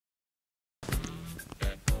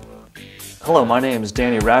Hello, my name is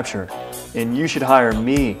Danny Rabshire, and you should hire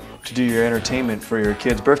me to do your entertainment for your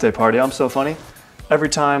kid's birthday party. I'm so funny. Every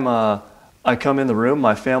time I come in the room,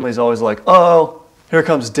 my family's always like, "Oh, here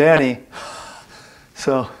comes Danny."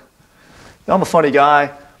 So, I'm a funny guy.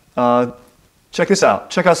 Check this out.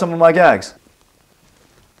 Check out some of my gags.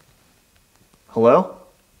 Hello?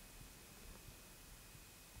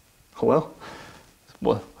 Hello?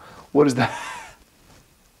 What is that?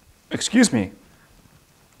 Excuse me.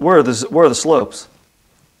 Where are the slopes?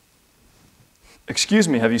 Excuse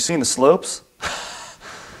me, have you seen the slopes?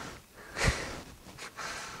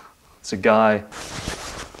 It's a guy.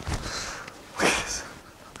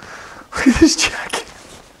 Look at this jacket.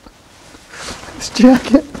 Look at this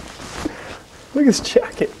jacket. Look at this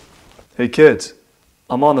jacket. Hey kids,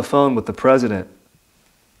 I'm on the phone with the president.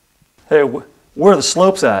 Hey, where are the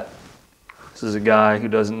slopes at? This is a guy who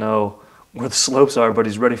doesn't know where the slopes are, but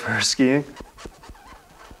he's ready for skiing.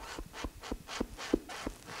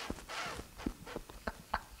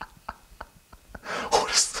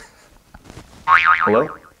 Hello?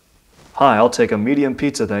 Hi, I'll take a medium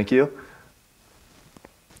pizza, thank you.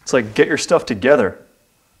 It's like, get your stuff together.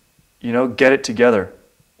 You know, get it together.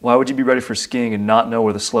 Why would you be ready for skiing and not know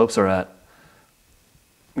where the slopes are at?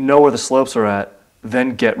 Know where the slopes are at,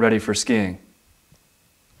 then get ready for skiing.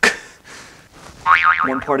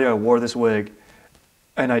 One party I wore this wig,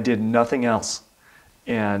 and I did nothing else.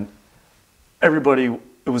 And everybody,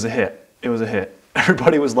 it was a hit. It was a hit.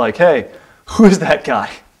 Everybody was like, "Hey, who is that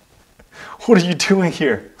guy? What are you doing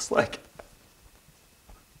here?" It's like,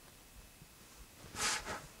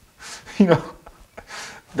 you know,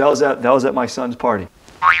 that was at my son's party.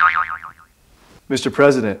 Mr.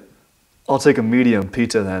 President, I'll take a medium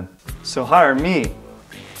pizza then. So hire me,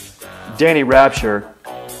 Danny Rabshire,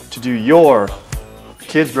 to do your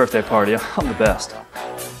kid's birthday party. I'm the best.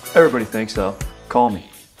 Everybody thinks so. Call me.